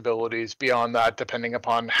possibilities beyond that, depending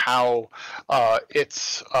upon how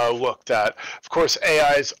it's looked at. Of course,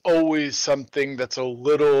 AI is always something that's a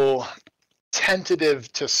little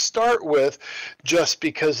tentative to start with, just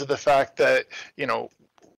because of the fact that,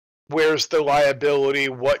 where's the liability?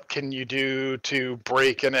 What can you do to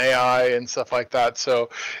break an AI and stuff like that? So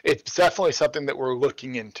it's definitely something that we're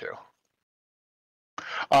looking into.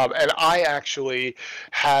 And I actually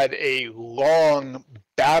had a long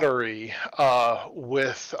battery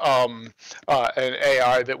with an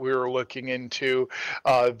AI that we were looking into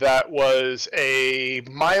that was a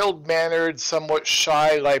mild-mannered, somewhat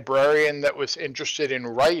shy librarian that was interested in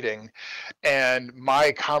writing. And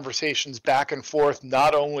my conversations back and forth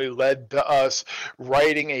not only led to us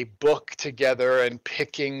writing a book together and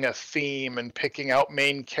picking a theme and picking out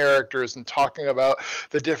main characters and talking about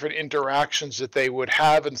the different interactions that they would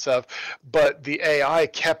have and stuff, but the AI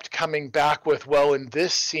kept coming back with, well, in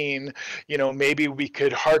this scene, maybe we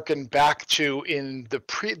could harken back to in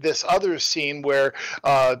this other scene where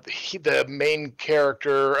the main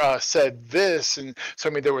character said this. And so,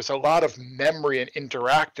 I mean, there was a lot of memory and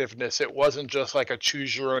interactiveness. It wasn't just like a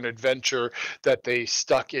choose your own adventure that they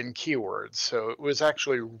stuck in keywords. So it was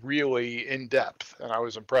actually really in depth, and I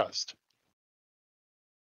was impressed.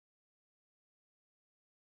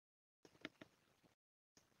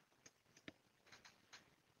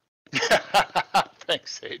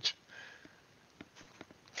 Thanks, Sage.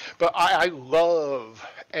 But I love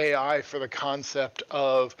AI for the concept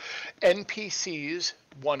of NPCs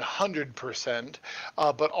 100%,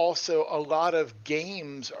 but also a lot of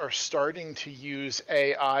games are starting to use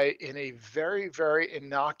AI in a very, very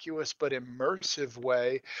innocuous but immersive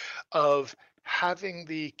way of having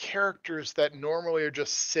the characters that normally are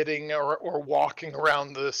just sitting or walking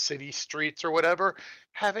around the city streets or whatever,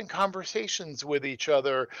 having conversations with each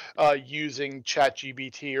other using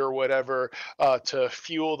ChatGPT or whatever to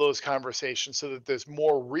fuel those conversations so that there's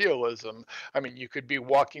more realism. I mean, you could be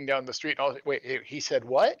walking down the street and, wait, he said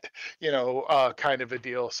what? Kind of a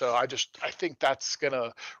deal. So I think that's going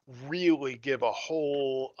to really give a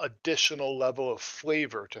whole additional level of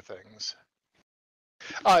flavor to things.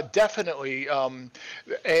 Definitely.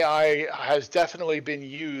 AI has definitely been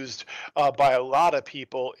used by a lot of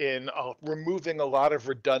people in removing a lot of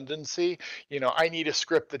redundancy. I need a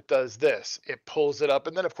script that does this. It pulls it up,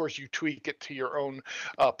 and then of course you tweak it to your own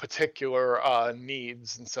particular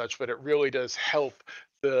needs and such, but it really does help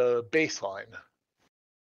the baseline.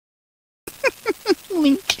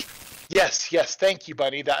 Link. Yes, thank you,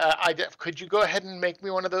 Bunny. Could you go ahead and make me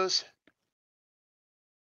one of those?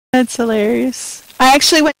 That's hilarious. I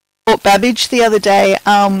actually went to Fort Babbage the other day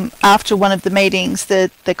after one of the meetings,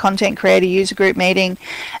 the content creator user group meeting,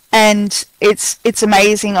 and it's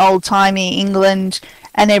amazing, old-timey England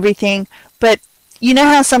and everything. But you know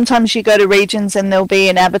how sometimes you go to regions and there'll be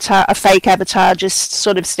an avatar, a fake avatar, just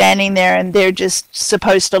sort of standing there, and they're just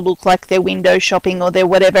supposed to look like they're window shopping or they're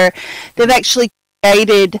whatever. They've actually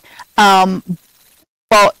created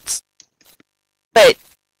bots, but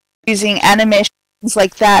using animations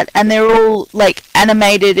like that, and they're all like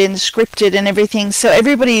animated and scripted and everything, so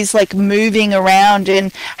everybody's like moving around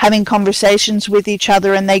and having conversations with each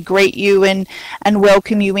other, and they greet you and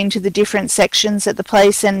welcome you into the different sections at the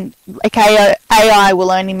place. And like AI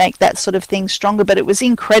will only make that sort of thing stronger, but it was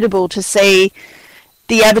incredible to see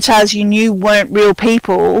the avatars you knew weren't real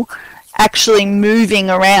people actually moving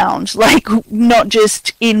around, like not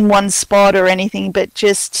just in one spot or anything, but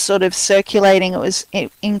just sort of circulating. It was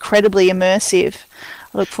incredibly immersive.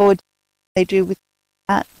 I look forward to what they do with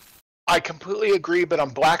that. I completely agree, but on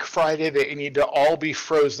Black Friday they need to all be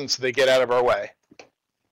frozen so they get out of our way.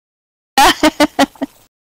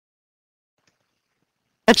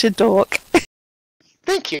 Such a dork.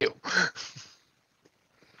 Thank you.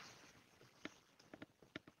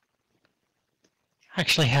 I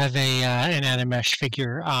actually have an Animesh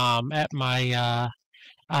figure at my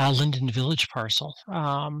Linden Village parcel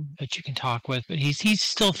that you can talk with, but he's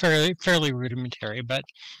still fairly rudimentary, but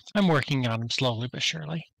I'm working on him slowly but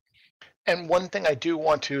surely. And one thing I do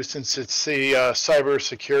want to, since it's the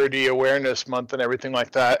Cybersecurity Awareness Month and everything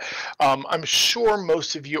like that, I'm sure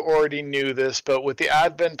most of you already knew this, but with the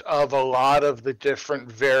advent of a lot of the different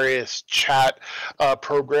various chat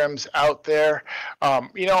programs out there,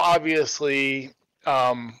 obviously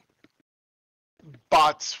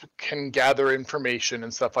bots can gather information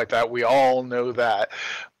and stuff like that. We all know that.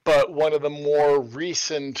 But one of the more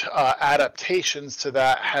recent adaptations to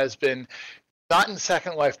that has been, not in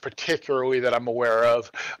Second Life particularly that I'm aware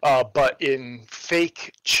of, but in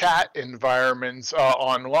fake chat environments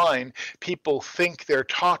online, people think they're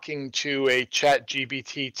talking to a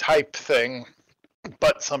ChatGPT type thing,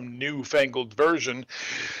 but some newfangled version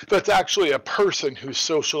that's actually a person who's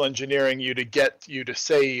social engineering you to get you to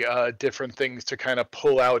say different things to kind of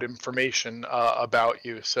pull out information about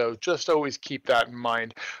you. So just always keep that in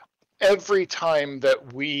mind. Every time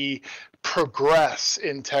that we progress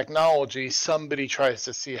in technology, somebody tries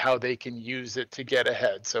to see how they can use it to get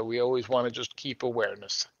ahead. So we always want to just keep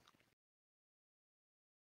awareness.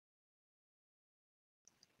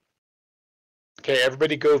 Okay,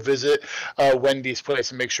 everybody go visit Wendy's place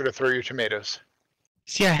and make sure to throw your tomatoes.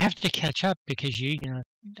 See, I have to catch up because you've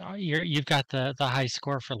got the high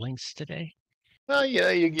score for links today. Well, yeah,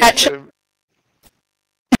 you get.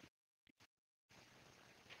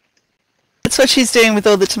 That's what she's doing with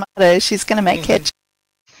all the tomatoes. She's going to make ketchup.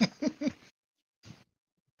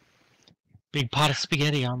 Big pot of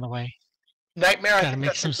spaghetti on the way. Nightmare, I think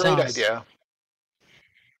that's a great idea.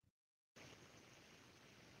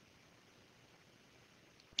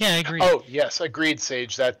 Yeah, I agree. Oh, yes, agreed,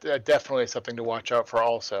 Sage. That definitely is something to watch out for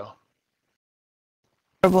also.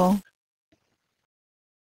 Horrible.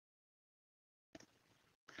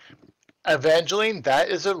 Evangeline, that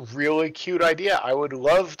is a really cute idea. I would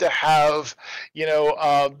love to have,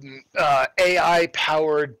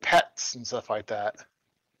 AI-powered pets and stuff like that.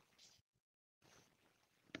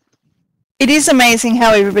 It is amazing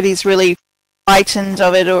how everybody's really frightened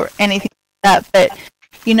of it or anything like that, but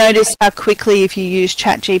you notice how quickly if you use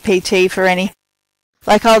ChatGPT for any,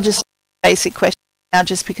 like I'll just basic question now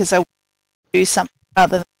just because I want to do something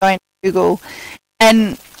rather than going to Google,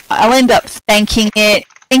 and I'll end up thanking it.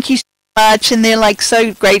 Thank you so much, and they're like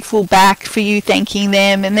so grateful back for you thanking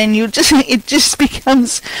them, and then it just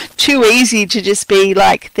becomes too easy to just be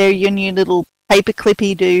like they're your new little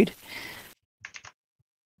paperclippy dude.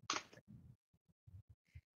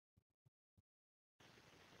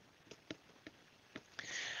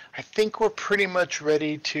 I think we're pretty much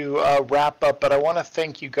ready to wrap up, but I want to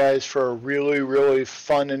thank you guys for a really, really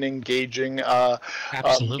fun and engaging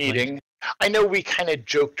meeting. I know we kind of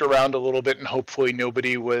joked around a little bit, and hopefully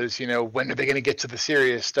nobody was, when are they going to get to the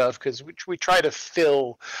serious stuff? Because we try to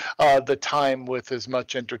fill the time with as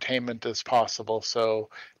much entertainment as possible. So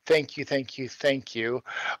thank you, thank you, thank you.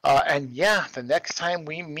 And yeah, the next time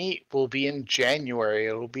we meet will be in January.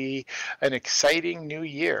 It'll be an exciting new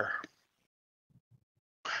year.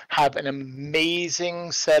 Have an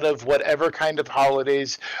amazing set of whatever kind of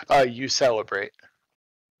holidays you celebrate.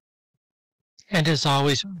 And as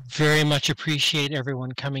always, very much appreciate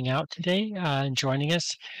everyone coming out today and joining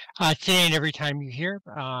us today and every time you're here.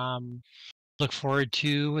 Look forward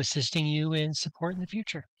to assisting you in support in the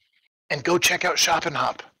future. And go check out Shop and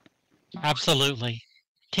Hop. Absolutely.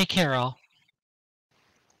 Take care, all.